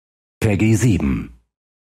Peggy 7.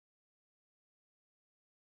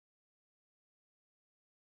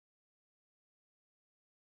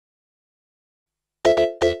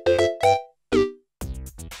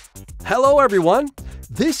 Hello everyone!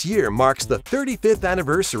 This year marks the 35th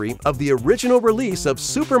anniversary of the original release of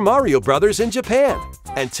Super Mario Bros. In Japan.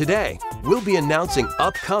 And today, we'll be announcing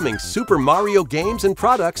upcoming Super Mario games and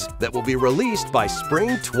products that will be released by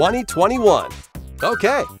spring 2021.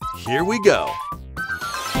 Okay, here we go!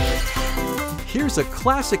 Here's a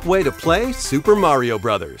classic way to play Super Mario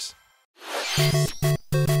Bros.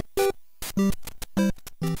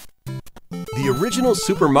 The original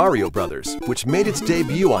Super Mario Bros., which made its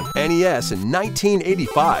debut on NES in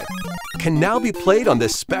 1985, can now be played on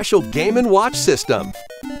this special Game & Watch system.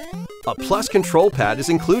 A Plus control pad is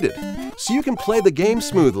included, so you can play the game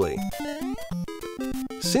smoothly.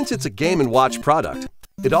 Since it's a Game & Watch product,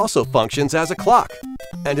 it also functions as a clock.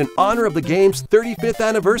 And in honor of the game's 35th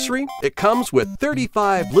anniversary, it comes with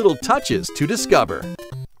 35 little touches to discover.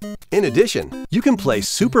 In addition, you can play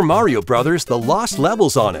Super Mario Bros. The Lost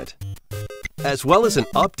Levels on it, as well as an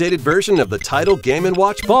updated version of the title Game &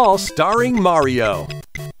 Watch Ball starring Mario.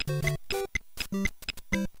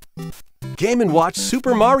 Game & Watch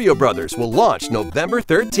Super Mario Bros. Will launch November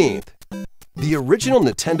 13th. The original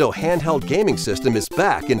Nintendo handheld gaming system is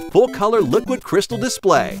back in full-color liquid crystal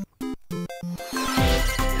display.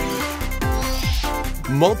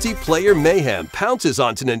 Multiplayer mayhem pounces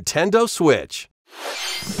onto Nintendo Switch.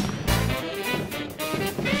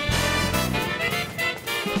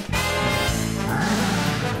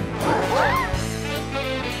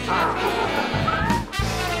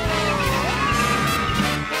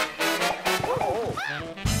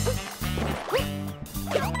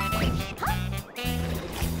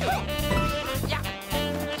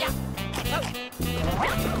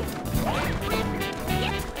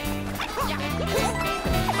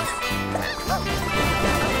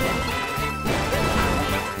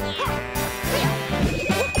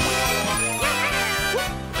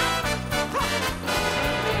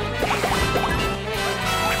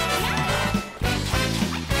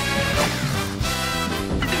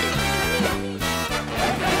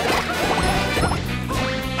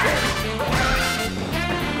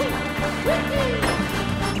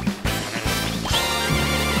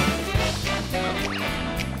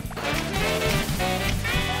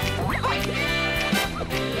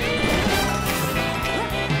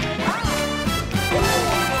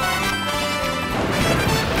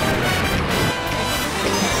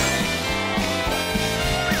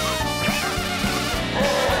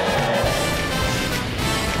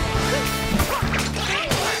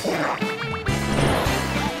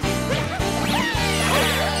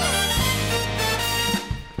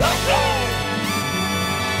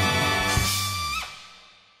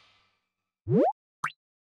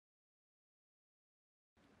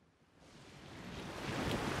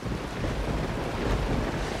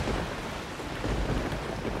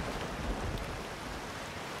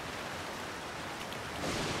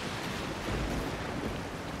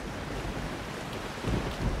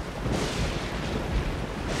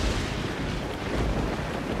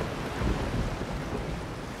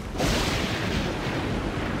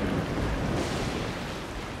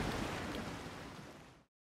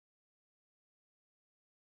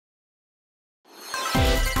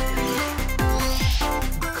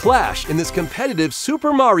 Clash in this competitive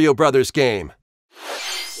Super Mario Bros. Game.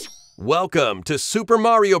 Welcome to Super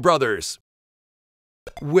Mario Bros.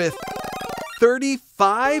 With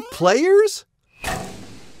 35 players?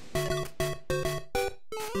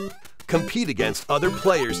 Compete against other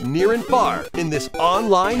players near and far in this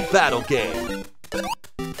online battle game.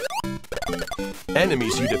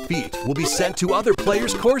 Enemies you defeat will be sent to other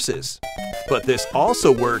players' courses, but this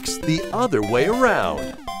also works the other way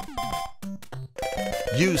around.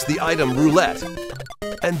 Use the item roulette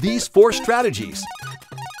and these 4 strategies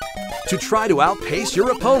to try to outpace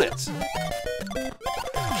your opponents.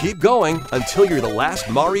 Keep going until you're the last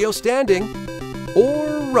Mario standing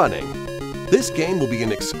or running. This game will be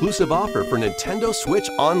an exclusive offer for Nintendo Switch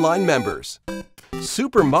Online members.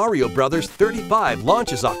 Super Mario Bros. 35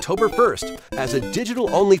 launches October 1st as a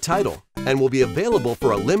digital-only title and will be available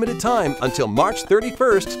for a limited time until March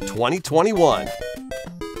 31st, 2021.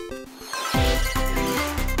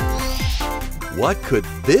 What could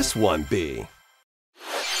this one be?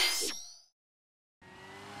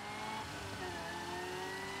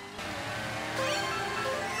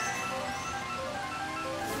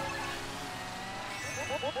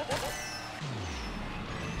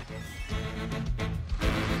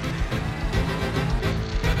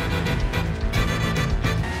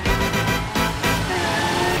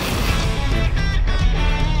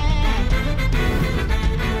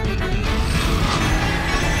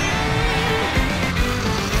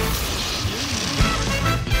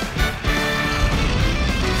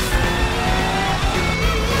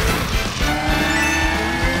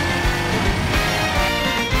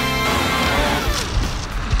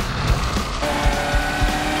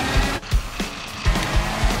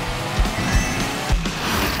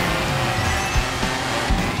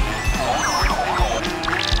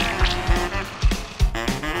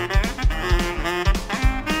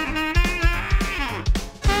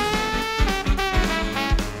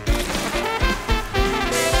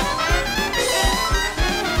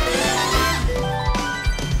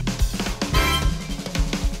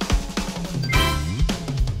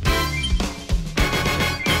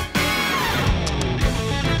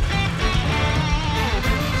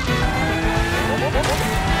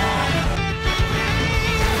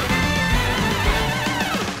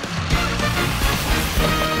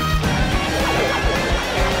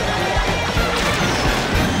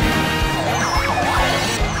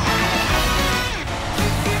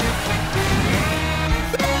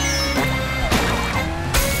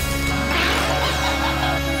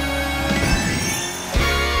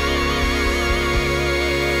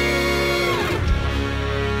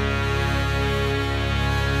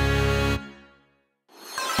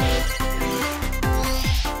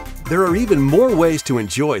 There are even more ways to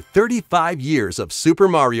enjoy 35 years of Super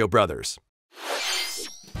Mario Bros.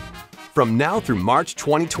 From now through March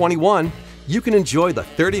 2021, you can enjoy the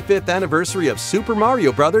 35th anniversary of Super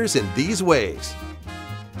Mario Bros. In these ways.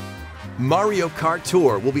 Mario Kart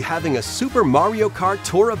Tour will be having a Super Mario Kart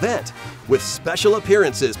Tour event with special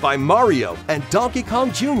appearances by Mario and Donkey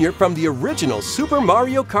Kong Jr. from the original Super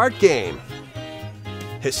Mario Kart game.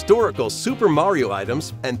 Historical Super Mario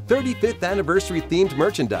items and 35th anniversary themed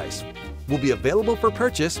merchandise will be available for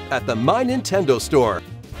purchase at the My Nintendo store.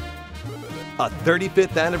 A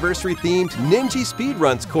 35th anniversary themed Ninja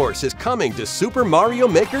Speedruns course is coming to Super Mario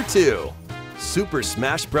Maker 2. Super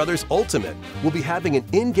Smash Bros. Ultimate will be having an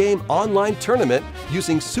in-game online tournament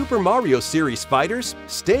using Super Mario series fighters,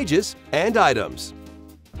 stages, and items.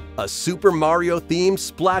 A Super Mario-themed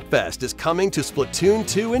Splatfest is coming to Splatoon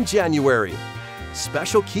 2 in January.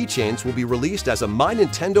 Special keychains will be released as a My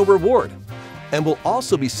Nintendo reward, and will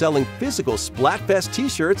also be selling physical Splatfest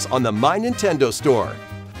t-shirts on the My Nintendo store.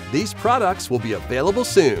 These products will be available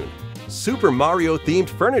soon. Super Mario-themed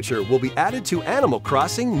furniture will be added to Animal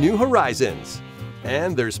Crossing New Horizons.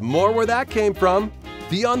 And there's more where that came from.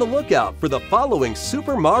 Be on the lookout for the following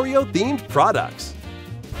Super Mario-themed products.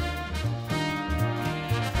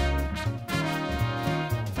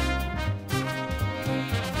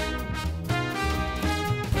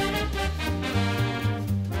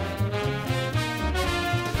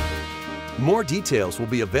 More details will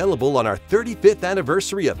be available on our 35th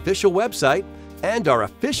anniversary official website and our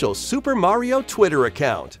official Super Mario Twitter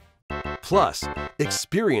account. Plus,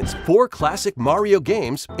 experience 4 classic Mario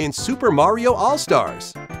games in Super Mario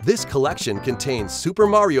All-Stars. This collection contains Super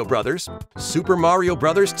Mario Bros., Super Mario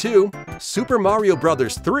Bros. 2, Super Mario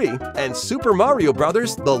Bros. 3, and Super Mario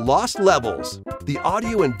Bros. The Lost Levels. The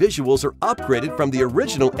audio and visuals are upgraded from the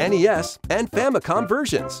original NES and Famicom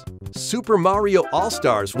versions. Super Mario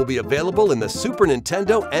All-Stars will be available in the Super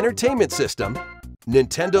Nintendo Entertainment System,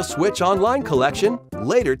 Nintendo Switch Online Collection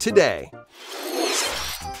later today.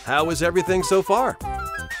 How is everything so far?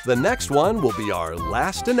 The next one will be our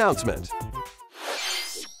last announcement.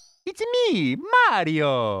 It's me,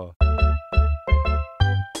 Mario!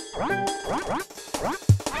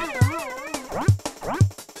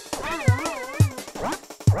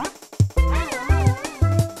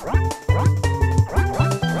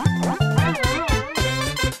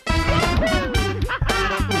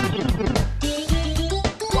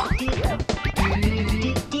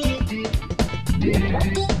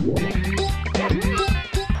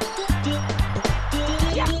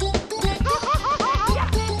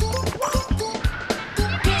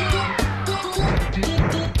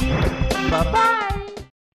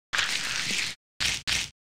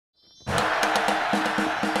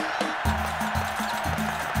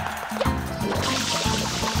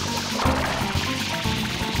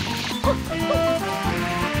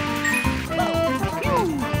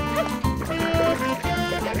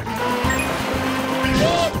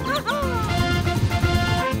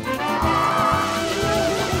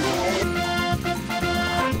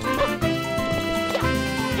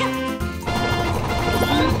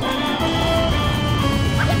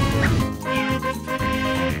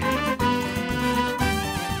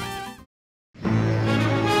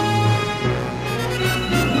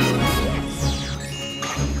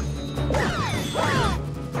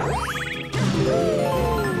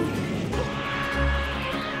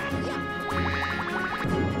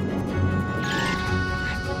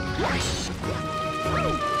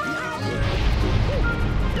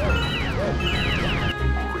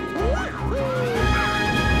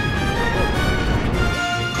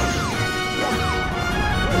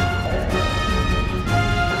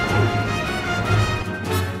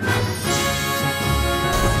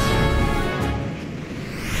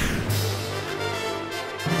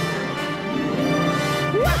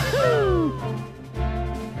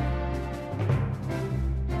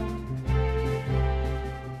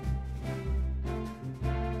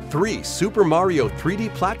 Three Super Mario 3D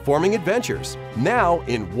platforming adventures, now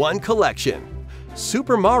in one collection.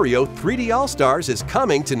 Super Mario 3D All-Stars is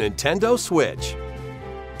coming to Nintendo Switch.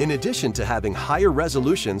 In addition to having higher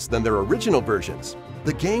resolutions than their original versions,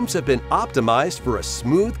 the games have been optimized for a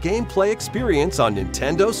smooth gameplay experience on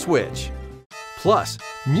Nintendo Switch. Plus,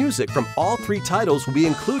 music from all 3 titles will be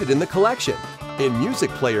included in the collection. In Music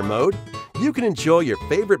Player mode, you can enjoy your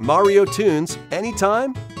favorite Mario tunes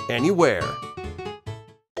anytime, anywhere.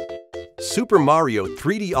 Super Mario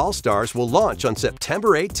 3D All-Stars will launch on September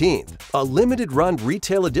 18th. A limited-run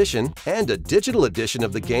retail edition and a digital edition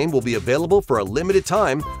of the game will be available for a limited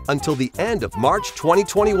time until the end of March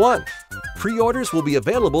 2021. Pre-orders will be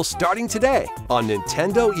available starting today on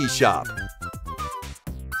Nintendo eShop.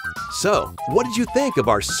 So, what did you think of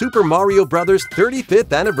our Super Mario Bros.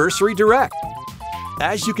 35th Anniversary Direct?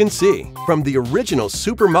 As you can see, from the original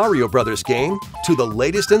Super Mario Bros. Game to the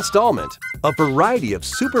latest installment, a variety of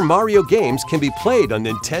Super Mario games can be played on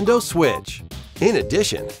Nintendo Switch. In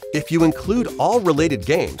addition, if you include all related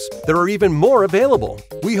games, there are even more available.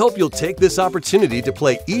 We hope you'll take this opportunity to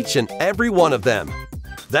play each and every one of them.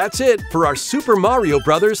 That's it for our Super Mario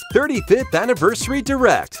Bros. 35th Anniversary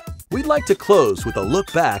Direct. We'd like to close with a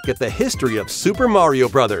look back at the history of Super Mario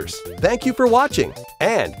Bros. Thank you for watching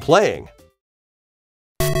and playing.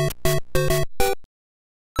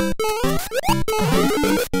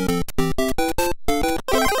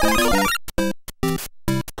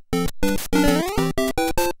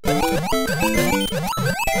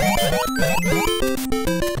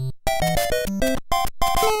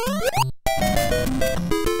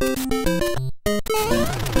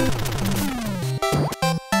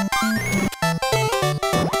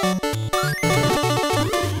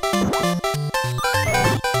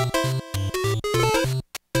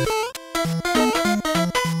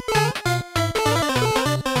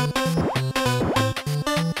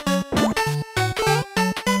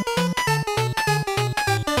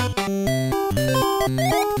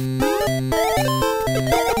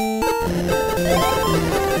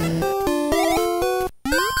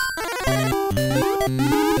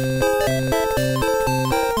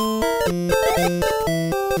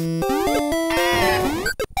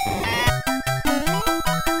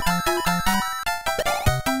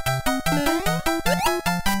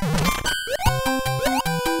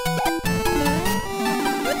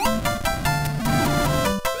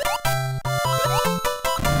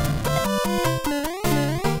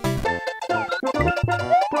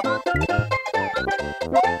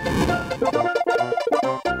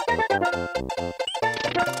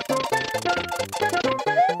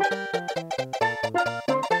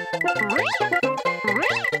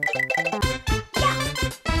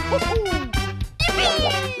 Woohoo!